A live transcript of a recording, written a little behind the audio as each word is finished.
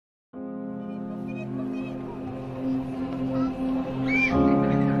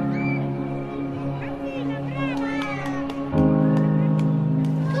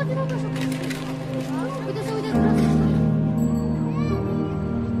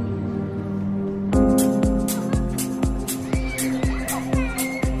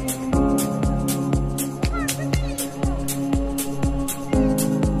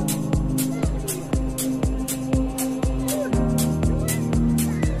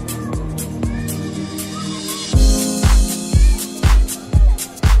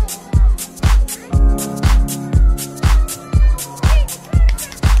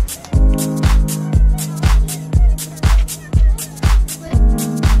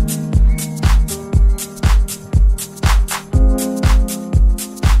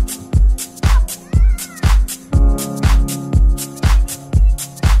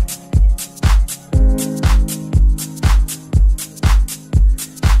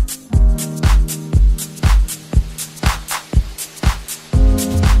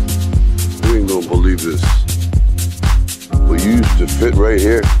right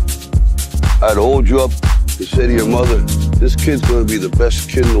here. I'd hold you up and say to your mother, this kid's gonna be the best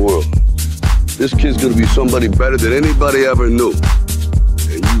kid in the world. This kid's gonna be somebody better than anybody ever knew.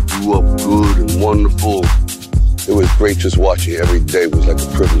 And you grew up good and wonderful. It was great just watching you every day. It was like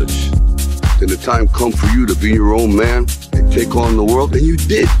a privilege. Then the time come for you to be your own man and take on the world, and you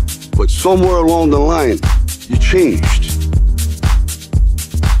did. But somewhere along the line, you changed.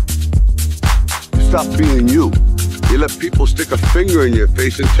 You stopped being you. You let people stick a finger in your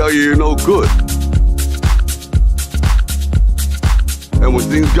face and tell you you're no good. And when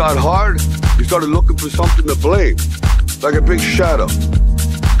things got hard, you started looking for something to blame, like a big shadow.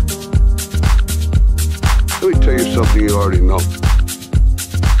 Let me tell you something you already know.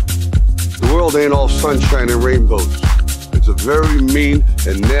 The world ain't all sunshine and rainbows. It's a very mean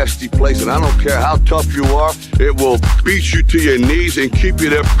and nasty place, and I don't care how tough you are, it will beat you to your knees and keep you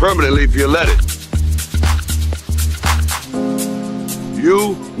there permanently if you let it.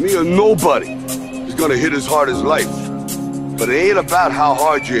 You, me, or nobody is gonna hit as hard as life. But it ain't about how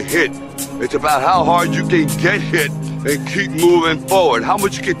hard you hit. It's about how hard you can get hit and keep moving forward. How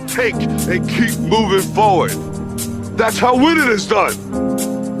much you can take and keep moving forward. That's how winning is done.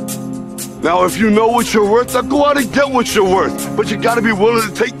 Now, if you know what you're worth, now go out and get what you're worth. But you gotta be willing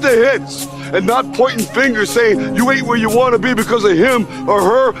to take the hits and not pointing fingers saying you ain't where you wanna be because of him or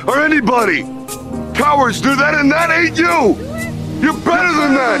her or anybody. Cowards do that, and that ain't you. You're better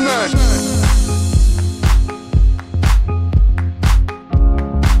than that.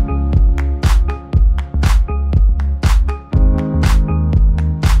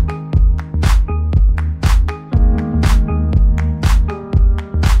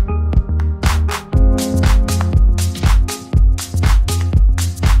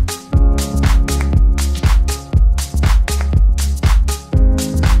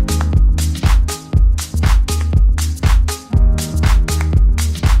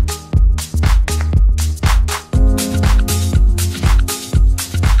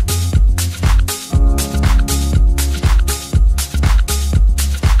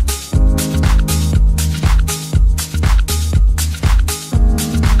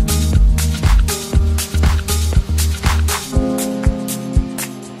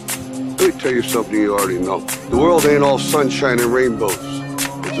 Something you already know. The world ain't all sunshine and rainbows.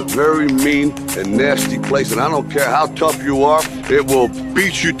 It's a very mean and nasty place, and I don't care how tough you are, it will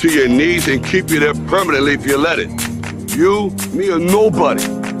beat you to your knees and keep you there permanently if you let it. You, me, or nobody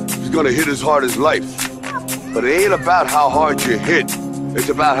is gonna hit as hard as life. But it ain't about how hard you hit. It's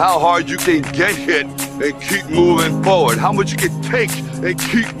about how hard you can get hit and keep moving forward. How much you can take and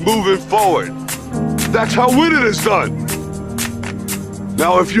keep moving forward. That's how winning is done.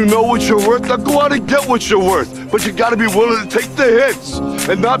 Now, if you know what you're worth, now go out and get what you're worth. But you gotta be willing to take the hits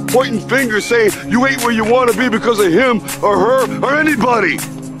and not pointing fingers saying you ain't where you wanna be because of him or her or anybody.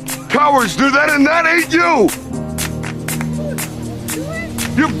 Cowards do that, and that ain't you.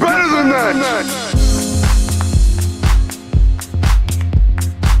 You're better than that.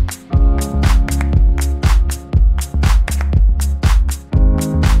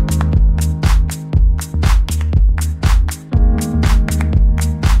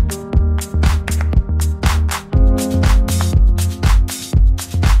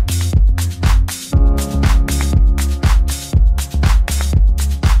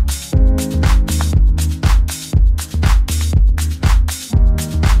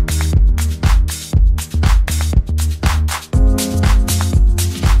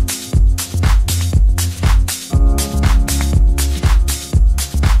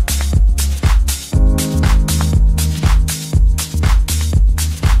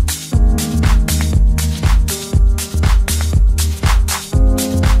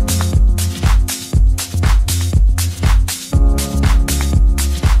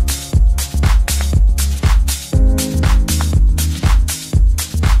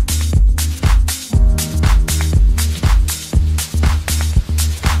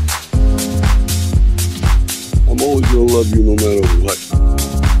 Love you no matter what.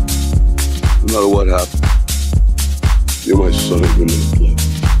 No matter what happens. You're my son and you're my blood.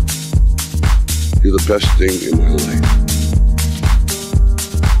 You're the best thing in my life.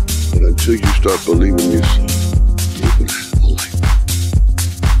 But until you start believing yourself, you're gonna have a life.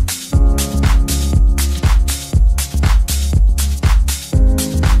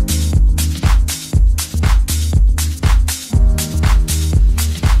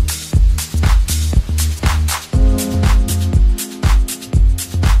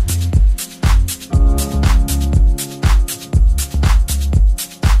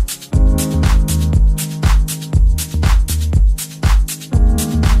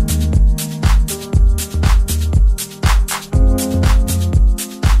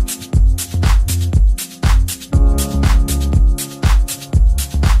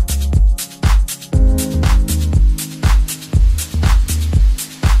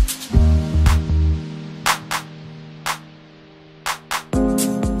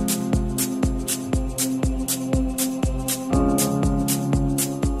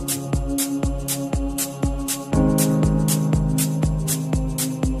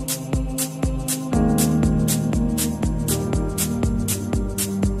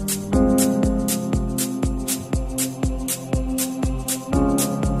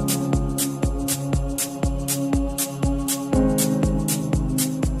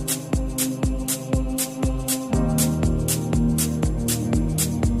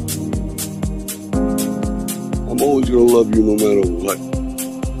 you no matter what.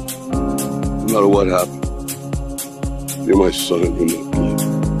 No matter what happens. You're my son, you're my blood.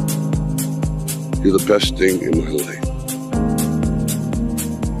 You're the best thing in my life.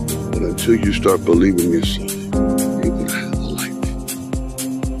 But until you start believing yourself,